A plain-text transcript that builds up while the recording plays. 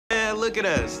look at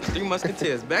us. Three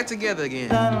Musketeers, back together again.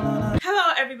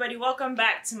 Hello everybody, welcome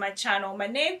back to my channel. My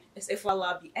name is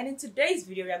Ifalabi, and in today's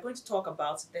video we are going to talk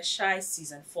about The Shy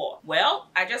Season 4. Well,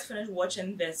 I just finished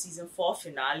watching the Season 4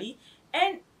 finale,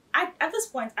 and at this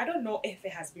point I don't know if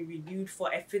it has been renewed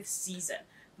for a 5th season.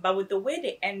 But with the way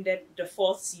they ended the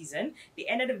 4th season, they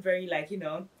ended it very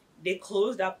they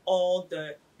closed up all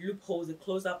the loopholes, they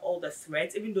closed up all the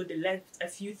threads, even though they left a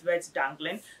few threads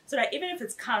dangling, so that even if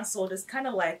it's cancelled, it's kind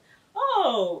of like,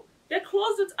 oh, they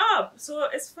closed it up, so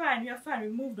it's fine, we're fine, we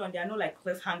moved on. There are no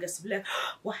cliffhangers to be like,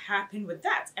 what happened with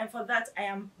that? And for that I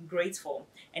am grateful.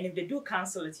 And if they do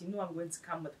cancel it, I'm going to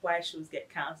come with why shows get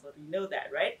cancelled. You know that,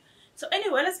 right? So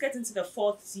anyway, let's get into the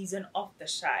 4th season of The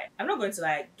Shy. I'm not going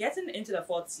to getting into the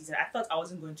 4th season, I thought I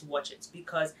wasn't going to watch it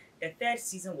because the 3rd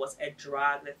season was a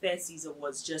drag. The 3rd season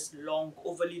was just long,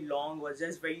 overly long, was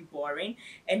just very boring.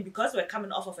 And because we're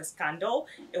coming off of a scandal,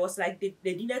 it was like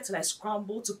they needed to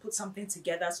scramble to put something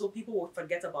together so people would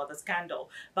forget about the scandal.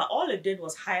 But all it did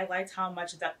was highlight how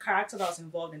much that character that was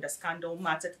involved in the scandal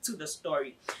mattered to the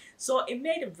story. So it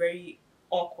made it very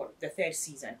awkward, the 3rd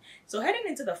season. So heading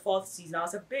into the 4th season, I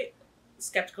was a bit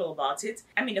skeptical about it.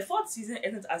 I mean, the 4th season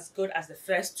isn't as good as the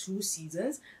first 2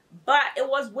 seasons, but it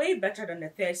was way better than the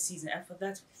 3rd season, and for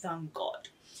that, thank God.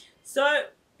 So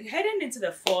heading into the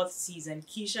 4th season,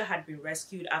 Keisha had been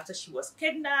rescued after she was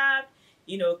kidnapped.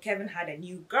 Kevin had a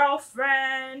new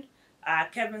girlfriend.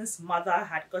 Kevin's mother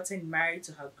had gotten married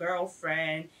to her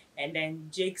girlfriend, and then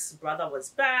Jake's brother was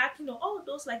back. All of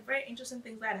those very interesting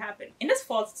things that happened. In this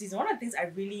 4th season, one of the things I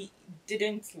really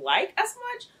didn't like as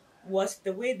much was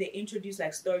the way they introduced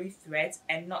story threads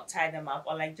and not tie them up,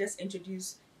 or just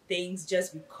introduce things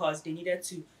just because they needed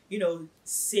to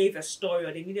save a story,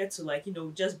 or they needed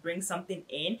to just bring something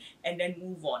in and then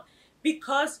move on.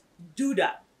 Because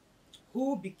Duda,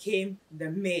 who became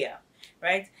the mayor,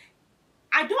 right?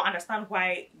 I don't understand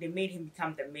why they made him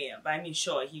become the mayor, but I mean,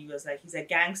 sure, he was he's a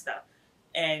gangster,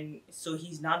 and so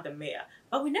he's not the mayor.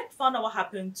 But we never found out what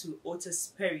happened to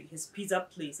Otis Perry, his pizza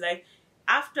place.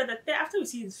 After we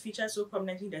see his feature so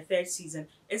prominently in the 3rd season,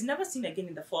 it's never seen again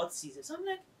in the 4th season. So I'm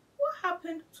like, what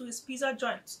happened to his pizza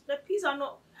joint? The pizza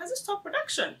has it stopped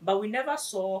production? But we never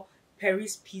saw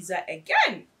Perry's pizza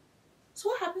again. So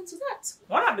what happened to that?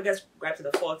 One of our biggest gripes of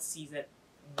the 4th season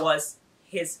was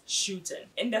his shooting.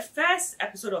 In the first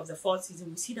episode of the 4th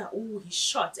season, we see that, oh, he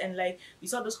shot, and we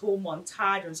saw this whole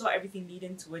montage and we saw everything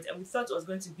leading to it, and we thought it was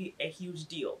going to be a huge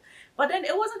deal. But then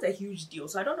it wasn't a huge deal,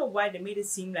 so I don't know why they made it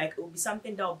seem like it would be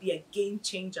something that would be a game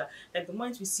changer. The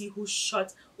moment we see who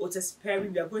shot Otis Perry,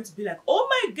 we are going to be like, oh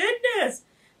my goodness!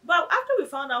 But after we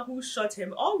found out who shot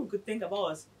him, all we could think about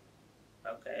was,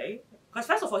 okay. Because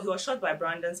first of all, he was shot by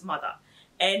Brandon's mother,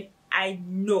 and I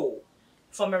know,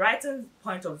 from a writing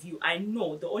point of view, I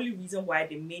know the only reason why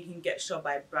they made him get shot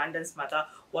by Brandon's mother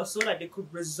was so that they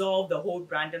could resolve the whole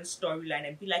Brandon storyline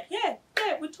and be like, yeah,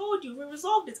 we told you, we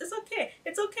resolved it. It's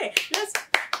okay.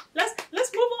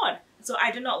 Let's move on. So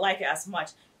I did not like it as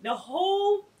much. The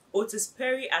whole Otis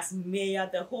Perry as mayor,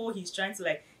 the whole he's trying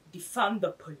to defund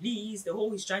the police, the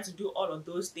whole he's trying to do all of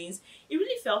those things, it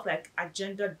really felt like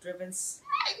agenda driven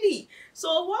slightly.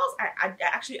 So whilst I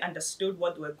actually understood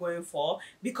what they were going for,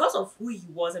 because of who he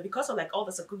was and because of all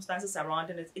the circumstances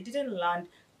surrounding it, it didn't land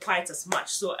quite as much.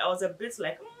 So I was a bit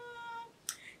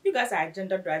you guys are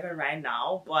agenda driving right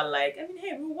now, but I mean,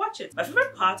 hey, we'll watch it. My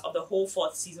favorite part of the whole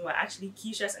 4th season were actually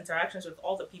Keisha's interactions with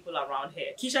all the people around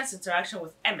here. Keisha's interaction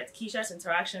with Emmett, Keisha's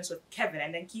interactions with Kevin,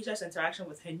 and then Keisha's interaction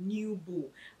with her new boo.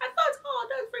 I thought, oh,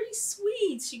 that's very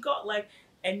sweet. She got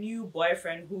a new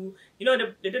boyfriend who,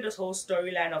 they did this whole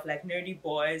storyline of nerdy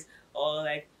boys, or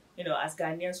as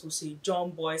Ghanaians who say,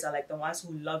 John boys are the ones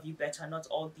who love you better, not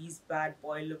all these bad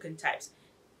boy looking types.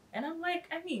 And I'm I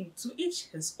mean, to each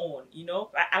his own,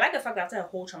 I like the fact that after her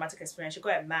whole traumatic experience, she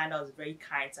got a man that was very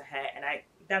kind to her, and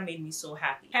that made me so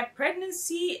happy. Her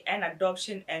pregnancy and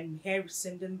adoption, and her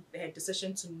rescinding her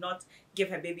decision to not give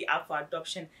her baby out for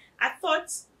adoption, I thought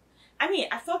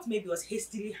maybe it was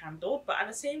hastily handled, but at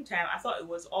the same time, I thought it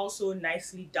was also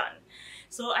nicely done.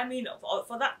 So, I mean,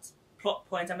 for that plot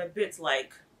point, I'm a bit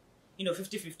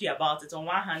 50-50 about it. On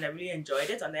one hand, I really enjoyed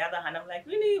it. On the other hand, I'm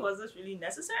really? Was this really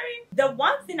necessary? The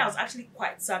one thing I was actually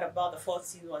quite sad about the 4th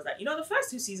season was that, the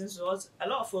first 2 seasons was a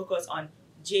lot of focus on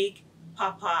Jake,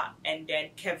 Papa, and then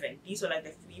Kevin. These were the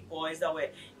 3 boys that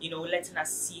were, letting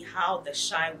us see how the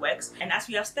Shy works. And as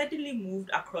we have steadily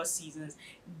moved across seasons,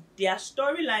 their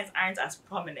storylines aren't as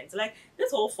prominent.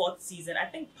 This whole 4th season, I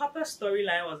think Papa's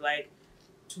storyline was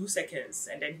 2 seconds,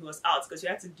 and then he was out because you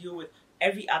had to deal with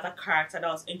every other character that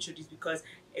was introduced because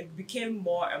it became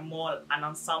more and more an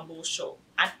ensemble show.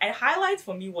 And a highlight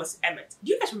for me was Emmett.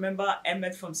 Do you guys remember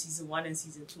Emmett from season 1 and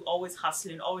season 2? Always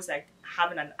hustling, always like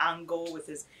having an angle with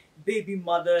his baby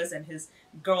mothers and his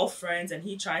girlfriends, and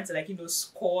he trying to like, you know,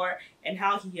 score, and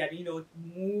how he had, you know,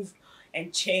 moved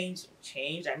and changed,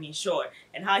 I mean, sure,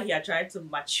 and how he had tried to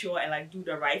mature and like do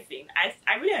the right thing.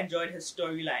 I really enjoyed his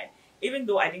storyline, even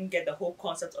though I didn't get the whole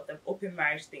concept of the open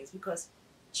marriage things, because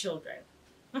children.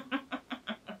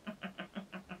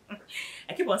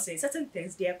 I keep on saying certain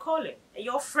things, they are calling.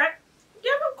 Your friend, they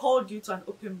haven't called you to an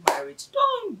open marriage.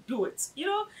 Don't do it, you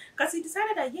know, because he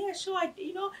decided that, yeah, sure, I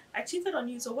cheated on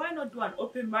you, so why not do an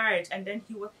open marriage? And then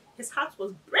his heart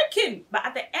was breaking. But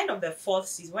at the end of the 4th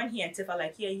season, when he and Tiff are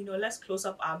like, yeah, you know, let's close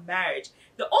up our marriage,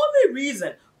 the only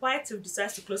reason why Tiff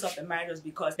decides to close up the marriage was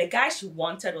because the guy she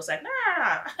wanted was like, nah,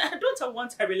 I don't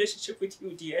want a relationship with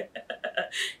you, dear.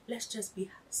 Let's just be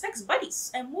sex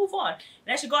buddies and move on. And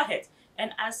then she got ahead.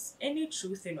 And as any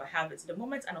true thing will have it, the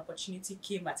moment an opportunity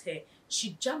came at her,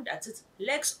 she jumped at it,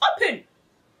 legs open.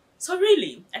 So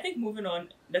really, I think moving on,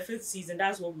 the 5th season,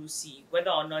 that's what we'll see. Whether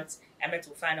or not Emmett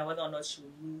will find out, whether or not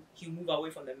he'll move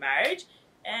away from the marriage.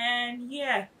 And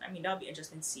yeah, I mean, that'll be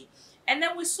interesting to see. And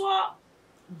then we saw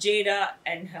Jada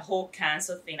and her whole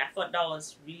cancer thing. I thought that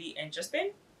was really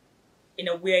interesting in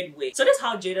a weird way. So that's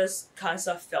how Jada's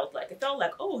cancer felt like. It felt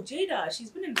like, oh, Jada, she's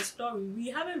been in the story. We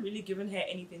haven't really given her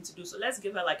anything to do, so let's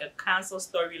give her like a cancer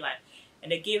storyline.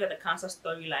 And they gave her the cancer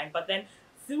storyline. But then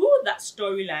through that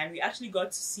storyline, we actually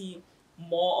got to see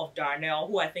more of Darnell,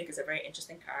 who I think is a very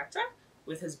interesting character,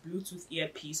 with his Bluetooth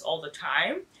earpiece all the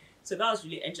time. So that was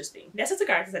really interesting. There's certain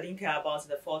characters I didn't care about in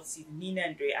the 4th season. Nina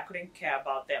and Dre, I couldn't care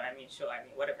about them. I mean, sure,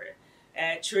 whatever.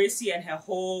 Tracy and her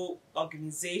whole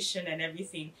organization and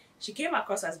everything, she came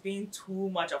across as being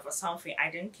too much of a something. I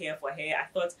didn't care for her. I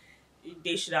thought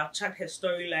they should have checked her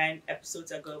storyline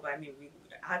episodes ago, but I mean, we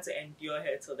had to endure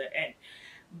her till the end.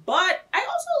 But I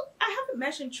haven't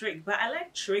mentioned Trig, but I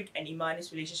like Trig and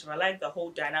Imani's relationship. I like the whole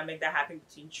dynamic that happened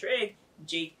between Trig,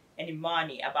 Jake, and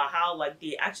Imani, about how like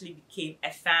they actually became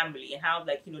a family and how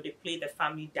like, you know, they played the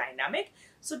family dynamic.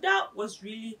 So that was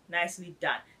really nicely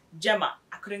done. Gemma,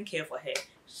 I couldn't care for her.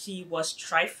 She was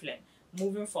trifling,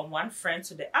 moving from one friend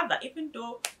to the other, even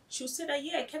though she said that,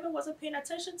 yeah, Kevin wasn't paying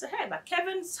attention to her. But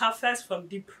Kevin suffers from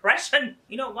depression.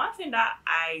 You know, one thing that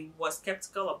I was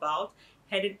skeptical about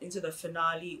heading into the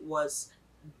finale was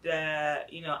the,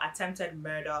 you know, attempted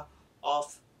murder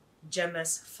of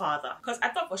Gemma's father. Because I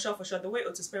thought for sure, the way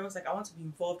Otis Perry was like, I want to be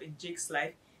involved in Jake's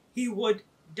life, he would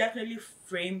definitely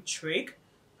frame Trig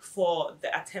for the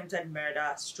attempted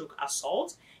murder stroke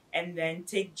assault and then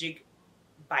take Jake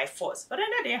by force. But then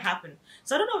that didn't happen.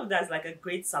 So I don't know if that's like a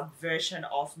great subversion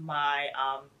of my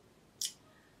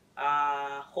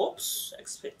hopes,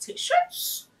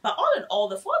 expectations. But all in all,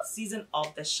 the 4th season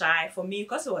of The Shy, for me,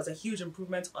 because it was a huge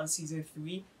improvement on season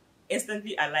 3,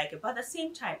 instantly I like it. But at the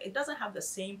same time, it doesn't have the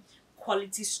same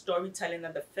quality storytelling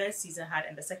that the 1st season had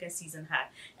and the 2nd season had.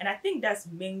 And I think that's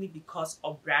mainly because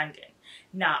of branding.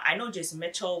 Now, I know Jason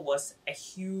Mitchell was a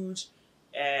huge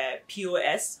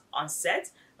POS on set,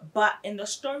 but in the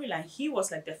storyline, he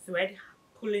was like the thread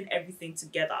pulling everything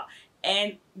together.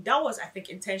 And that was, I think,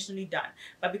 intentionally done.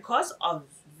 But because of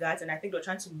that, and I think they're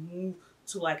trying to move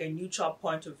to like a neutral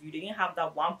point of view, they didn't have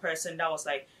that one person that was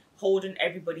like holding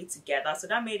everybody together. So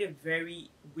that made it very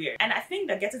weird. And I think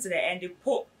that getting to the end, they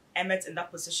put Emmett in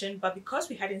that position, but because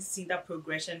we hadn't seen that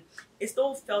progression, it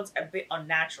still felt a bit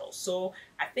unnatural. So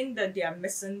I think that they are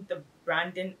missing the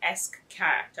Brandon-esque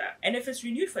character. And if it's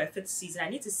renewed for a 5th season, I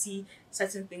need to see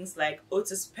certain things like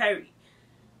Otis Perry.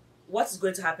 What is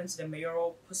going to happen to the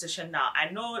mayoral position now?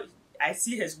 I know I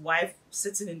see his wife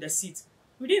sitting in the seat.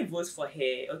 We didn't vote for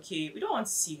her, okay? We don't want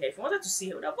to see her. If we wanted to see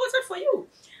her, we would have voted for you.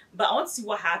 But I want to see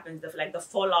what happens, like the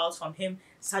fallout from him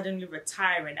suddenly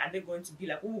retiring. And they're going to be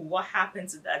like, ooh, what happened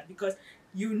to that? Because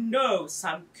you know,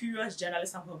 some curious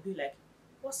journalists will be like,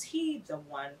 was he the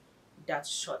one that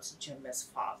shot Gemma's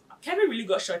father? Kevin really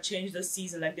got shortchanged this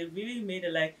season. Like, they really made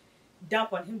it like,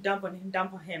 dump on him, dump on him,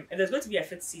 dump on him. If there's going to be a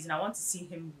 5th season, I want to see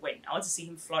him win. I want to see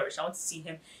him flourish. I want to see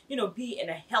him, you know, be in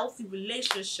a healthy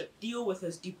relationship, deal with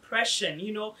his depression,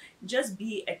 you know, just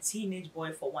be a teenage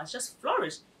boy for once, just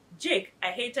flourish. Jake, I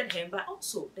hated him, but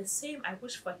also the same I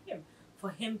wish for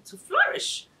him to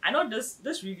flourish. I know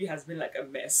this review has been like a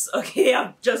mess, okay?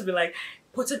 I've just been like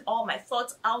putting all my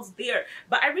thoughts out there,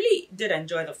 but I really did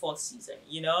enjoy the 4th season,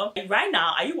 you know? Right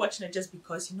now, are you watching it just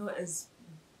because, you know, it's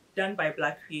done by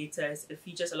Black creators, it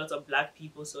features a lot of Black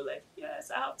people, so like,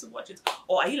 yes, I have to watch it?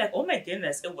 Or are you like, oh my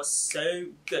goodness, it was so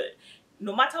good?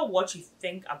 No matter what you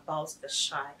think about The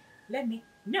Shy, let me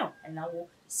know, and I will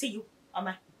see you on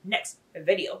my next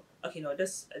video. Okay, no, this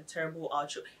is a terrible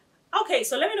outro. Okay,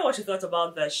 so let me know what you thought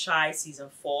about the Shy season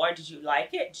 4. Did you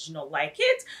like it? Did you not like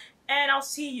it? And I'll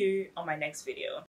see you on my next video.